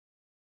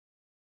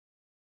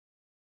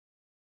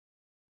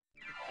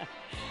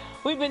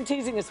We've been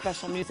teasing a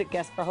special music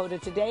guest for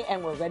Hoda today,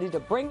 and we're ready to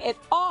bring it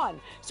on.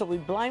 So we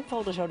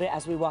blindfolded Hoda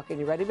as we walk in.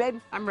 You ready, babe?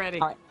 I'm ready.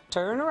 All right,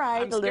 turn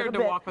right a little bit. I'm scared to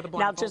walk with a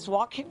blindfold.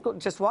 Now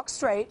just walk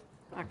straight.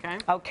 Okay.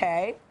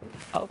 Okay.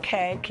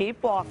 Okay.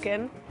 Keep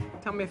walking.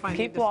 Tell me if I Keep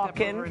need to walking.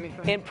 step over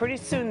anything. And pretty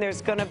soon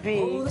there's going to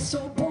be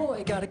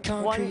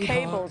one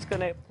cable's going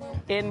to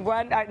in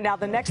one. Now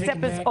the next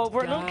step is over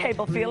a little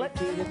cable. Feel it?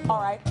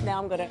 All right. Now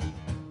I'm going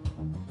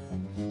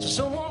to.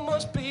 Someone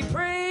must be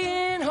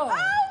praying hard.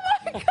 Oh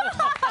my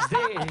God!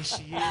 There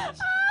she is.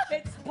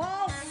 It's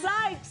Paul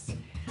Sikes.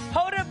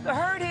 Hoda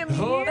heard him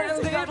years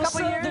ago, a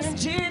couple years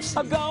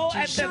ago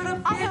at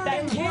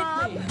that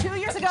club. 2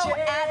 years ago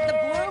at the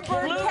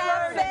Bluebird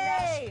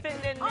Cafe.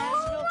 In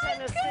Nashville,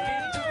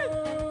 Tennessee.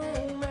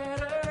 Don't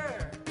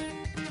matter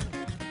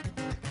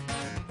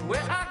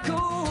where I go,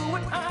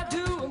 what I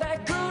do,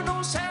 that girl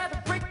knows how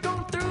to break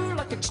on through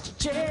like a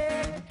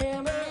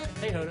jackhammer.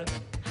 Hey, Hoda.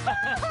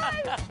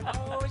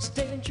 Oh, it's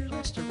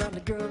dangerous to run a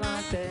girl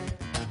like that.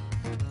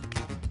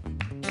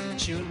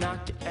 She'll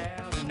knock you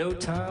out in no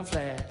time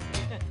flat.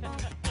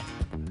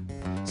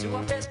 So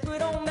I best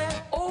put on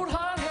that old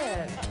hard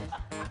hat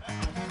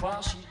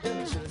while she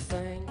does her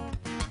thing.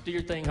 Do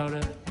your thing,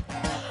 Hoda.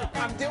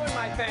 I'm doing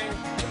my thing.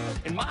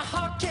 And my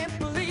heart can't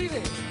believe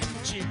it.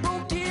 She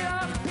broke it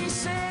off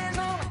pieces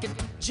like a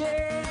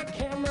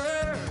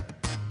jackhammer.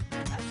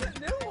 That's a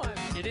new one.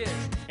 It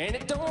is, and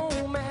it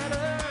don't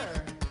matter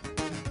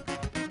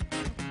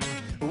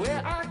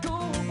where I go,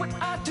 what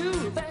I do.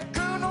 That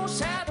girl knows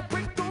how to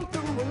break on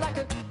through like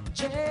a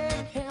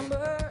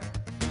jackhammer.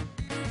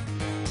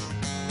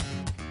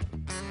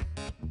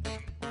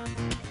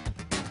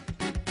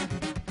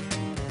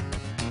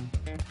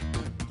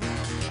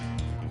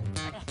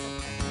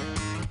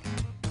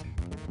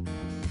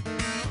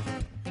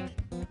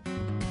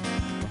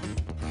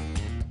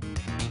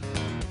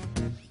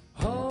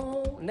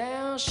 Oh,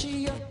 now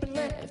she up and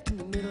left in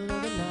the middle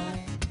of the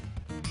night.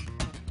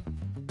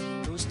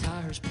 Those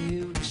tires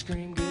peeled to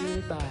scream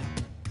goodbye.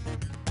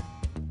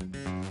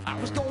 I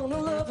was gonna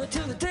love her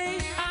till the day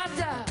I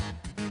die,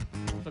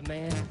 but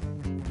man,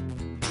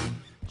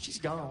 she's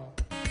gone.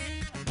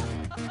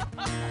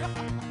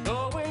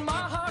 Oh, and my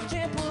heart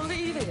can't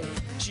believe it.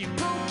 She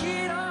broke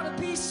it all to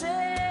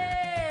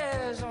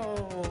pieces,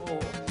 oh,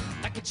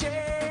 like a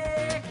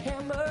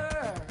jackhammer.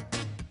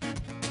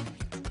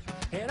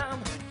 And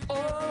I'm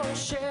all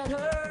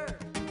shattered.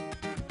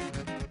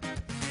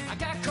 I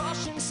got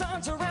caution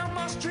signs around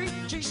my street.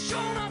 She sure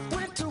enough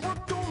went to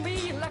work on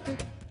me like a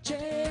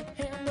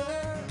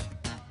jackhammer.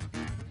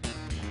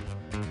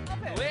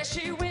 Where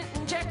she went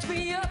and jacked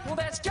me up, well,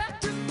 that's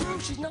got to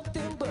prove she's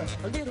nothing but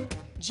a little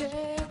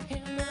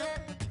jackhammer.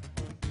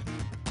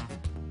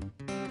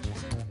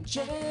 She's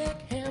a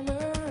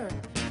jackhammer.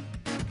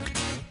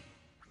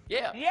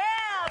 Yeah. Yeah,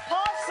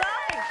 Paul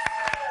Sikes.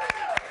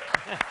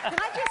 Can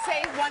I just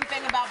say one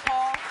thing about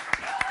Paul?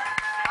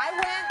 I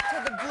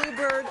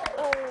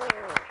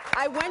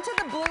went to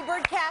the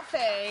Bluebird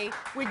Cafe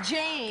with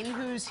Jane,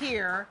 who's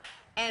here,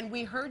 and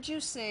we heard you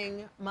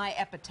sing My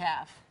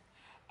Epitaph.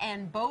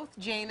 And both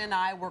Jane and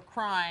I were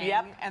crying.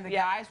 Yep. And the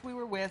guys we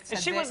were with said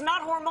She was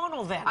not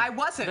hormonal then. I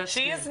wasn't.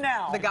 She is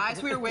now. The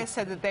guys we were with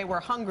said that they were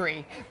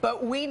hungry,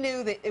 but we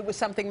knew that it was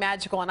something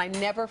magical, and I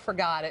never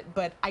forgot it.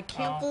 But I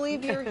can't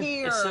believe you're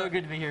here. It's so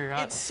good to be here.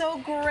 It's so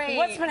great.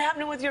 What's been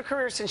happening with your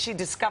career since she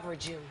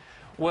discovered you?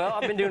 Well,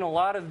 I've been doing a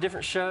lot of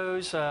different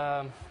shows,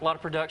 a lot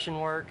of production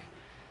work,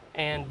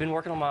 and been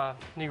working on my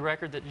new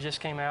record that just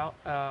came out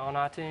on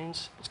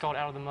iTunes. It's called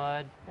Out of the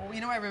Mud. Well,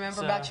 you know what I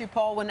remember about you,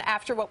 Paul? When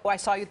after what I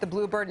saw you at the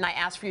Bluebird and I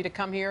asked for you to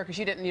come here because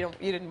you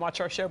didn't watch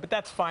our show, but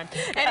that's fine.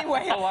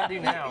 Anyway, oh, I do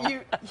now.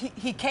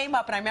 He came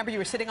up and I remember you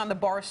were sitting on the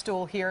bar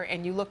stool here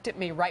and you looked at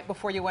me right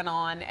before you went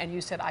on and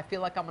you said, "I feel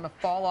like I'm going to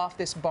fall off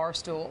this bar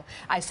stool."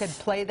 I said,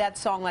 "Play that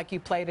song like you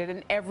played it,"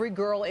 and every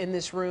girl in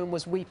this room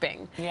was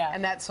weeping. Yeah.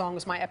 And that song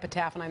was My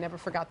Epitaph, and I never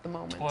forgot the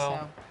moment. Well,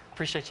 so.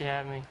 appreciate you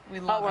having me. We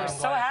love We're it.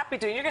 so happy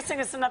to. You're going to sing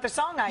us another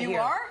song, I hear. You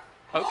are?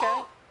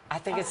 Okay. I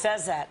think it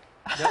says that.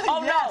 Oh,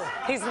 no,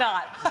 he's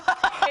not.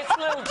 It's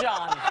Lil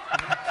Jon.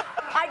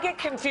 I get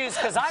confused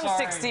because I'm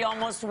Sorry. 60,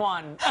 almost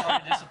one. Sorry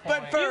to disappoint.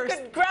 But first,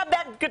 You could grab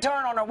that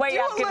guitar on our way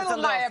do out. a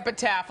little My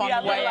Epitaph on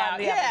the way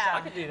out. Yeah.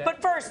 I could do that.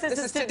 But first, this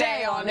is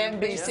Today on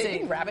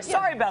NBC. Rabbit.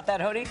 Sorry about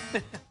that, Hody.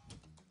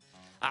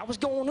 I was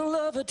gonna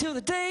love her till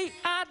the day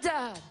I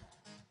died,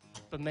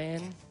 but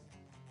man,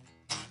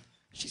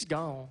 she's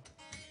gone.